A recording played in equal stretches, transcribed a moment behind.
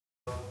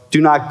Do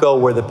not go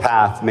where the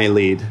path may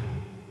lead.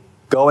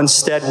 Go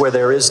instead where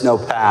there is no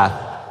path,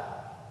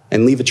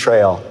 and leave a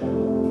trail.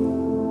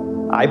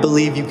 I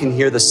believe you can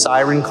hear the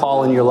siren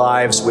call in your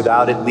lives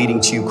without it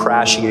leading to you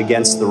crashing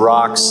against the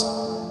rocks,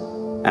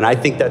 and I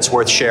think that's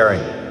worth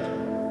sharing.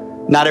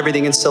 Not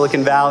everything in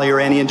Silicon Valley or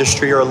any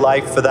industry or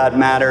life for that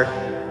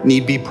matter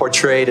need be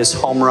portrayed as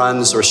home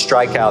runs or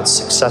strikeouts,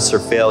 success or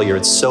failure.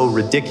 It's so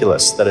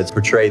ridiculous that it's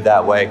portrayed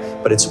that way,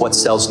 but it's what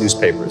sells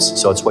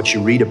newspapers, so it's what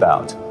you read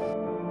about.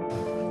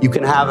 You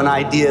can have an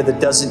idea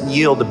that doesn't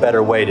yield a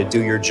better way to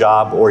do your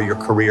job or your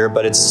career,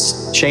 but it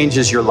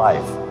changes your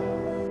life.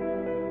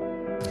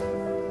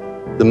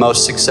 The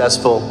most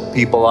successful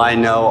people I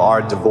know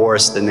are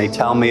divorced, and they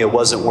tell me it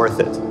wasn't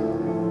worth it.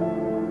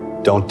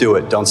 Don't do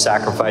it. Don't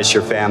sacrifice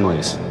your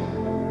families.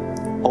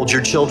 Hold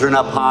your children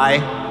up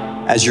high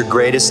as your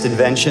greatest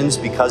inventions,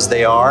 because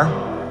they are.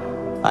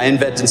 I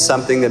invented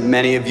something that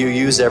many of you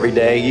use every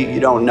day. You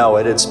don't know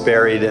it. It's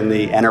buried in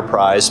the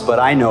enterprise, but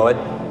I know it,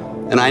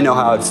 and I know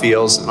how it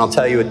feels. And I'll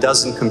tell you, it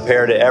doesn't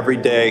compare to every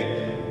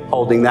day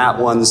holding that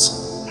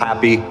one's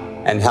happy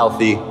and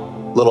healthy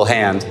little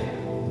hand.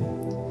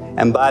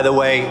 And by the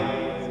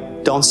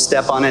way, don't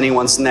step on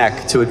anyone's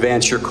neck to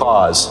advance your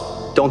cause.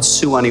 Don't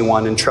sue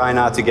anyone and try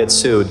not to get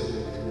sued.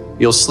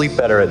 You'll sleep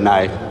better at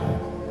night.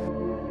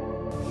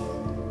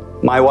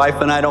 My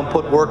wife and I don't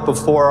put work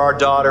before our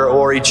daughter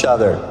or each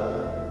other.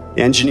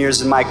 The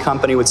engineers in my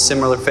company with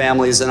similar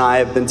families and I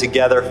have been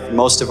together for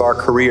most of our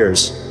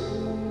careers.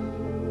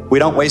 We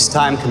don't waste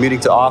time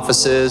commuting to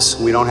offices.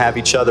 We don't have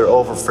each other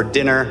over for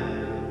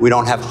dinner. We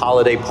don't have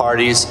holiday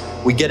parties.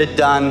 We get it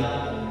done,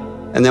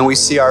 and then we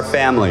see our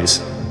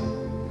families.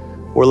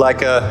 We're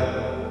like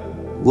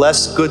a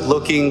less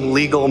good-looking,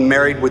 legal,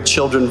 married with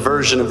children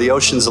version of the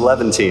Ocean's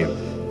 11 team.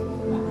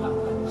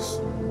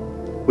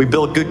 We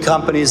build good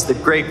companies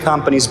that great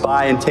companies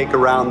buy and take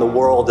around the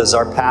world as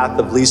our path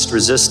of least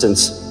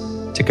resistance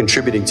to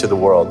contributing to the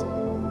world.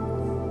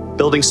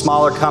 Building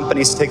smaller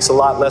companies takes a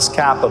lot less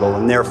capital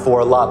and therefore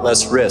a lot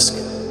less risk,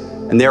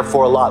 and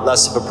therefore a lot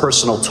less of a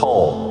personal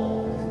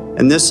toll.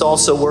 And this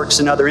also works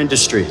in other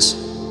industries.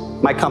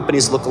 My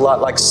companies look a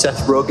lot like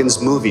Seth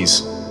Rogen's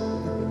movies.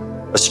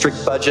 A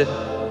strict budget,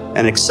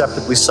 an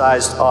acceptably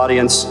sized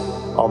audience,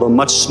 although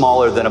much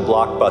smaller than a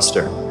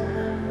blockbuster.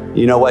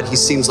 You know what? He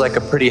seems like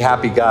a pretty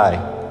happy guy,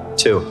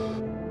 too.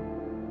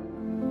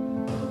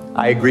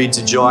 I agreed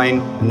to join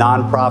a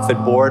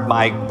nonprofit board,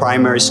 my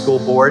primary school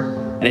board,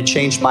 and it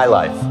changed my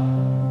life.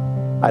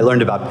 I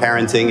learned about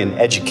parenting and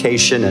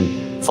education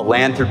and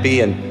philanthropy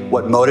and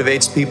what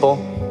motivates people.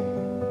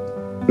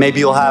 Maybe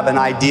you'll have an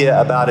idea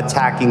about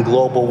attacking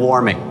global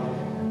warming,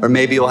 or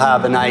maybe you'll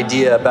have an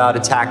idea about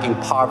attacking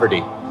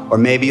poverty, or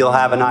maybe you'll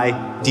have an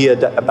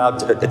idea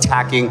about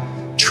attacking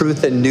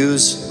truth and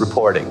news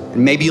reporting.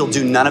 And maybe you'll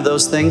do none of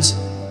those things,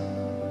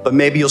 but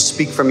maybe you'll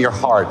speak from your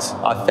heart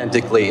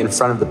authentically in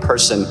front of the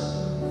person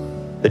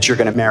that you're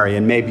going to marry,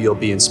 and maybe you'll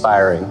be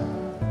inspiring.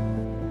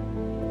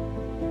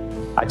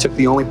 I took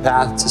the only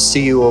path to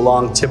see you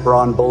along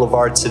Tiburon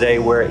Boulevard today,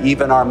 where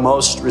even our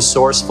most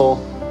resourceful,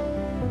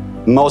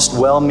 most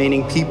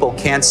well-meaning people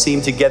can't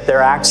seem to get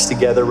their acts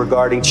together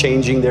regarding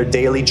changing their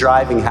daily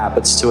driving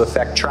habits to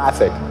affect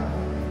traffic.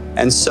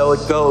 And so it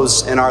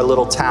goes in our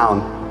little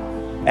town.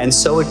 And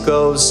so it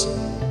goes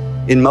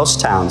in most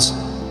towns.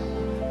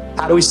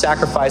 How do we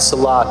sacrifice a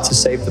lot to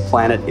save the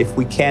planet if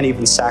we can't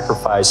even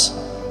sacrifice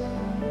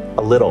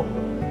a little?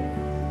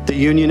 The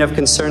Union of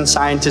Concerned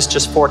Scientists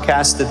just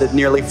forecasted that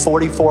nearly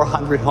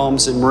 4,400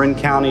 homes in Marin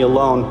County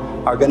alone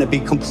are going to be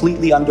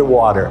completely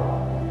underwater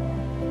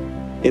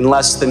in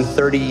less than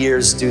 30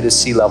 years due to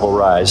sea level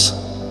rise.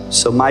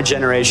 So my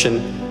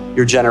generation,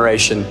 your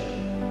generation,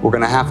 we're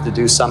going to have to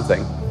do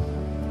something.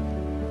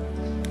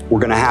 We're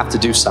going to have to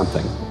do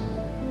something.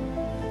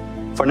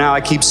 For now,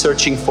 I keep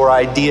searching for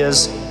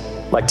ideas,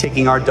 like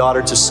taking our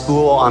daughter to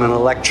school on an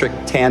electric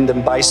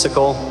tandem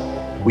bicycle.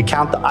 We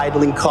count the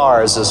idling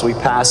cars as we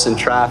pass in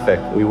traffic.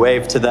 We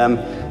wave to them.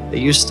 They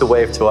used to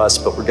wave to us,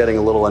 but we're getting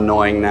a little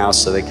annoying now,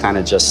 so they kind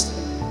of just,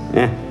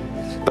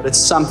 But it's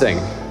something.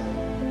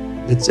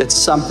 It's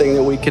something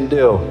that we can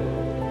do.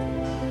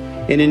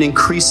 In an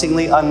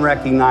increasingly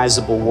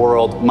unrecognizable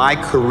world, my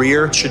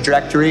career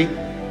trajectory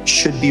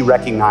should be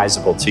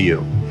recognizable to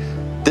you.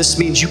 This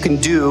means you can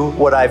do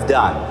what I've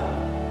done.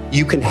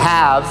 You can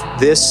have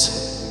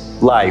this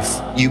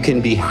life. You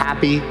can be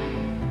happy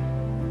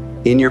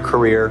in your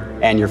career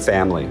and your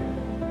family.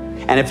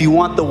 And if you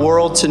want the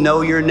world to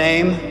know your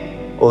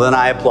name, well, then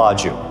I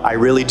applaud you. I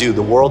really do.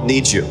 The world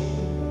needs you.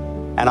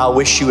 And I'll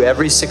wish you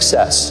every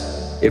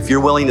success. If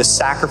you're willing to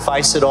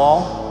sacrifice it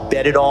all,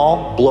 bet it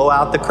all, blow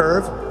out the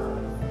curve,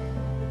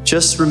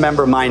 just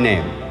remember my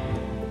name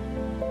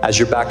as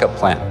your backup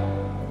plan.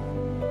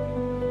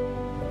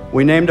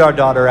 We named our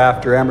daughter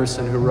after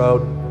Emerson, who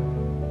wrote,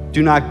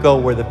 "Do not go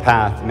where the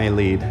path may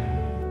lead.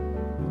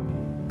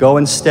 Go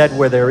instead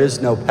where there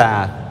is no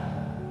path,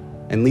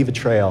 and leave a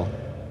trail."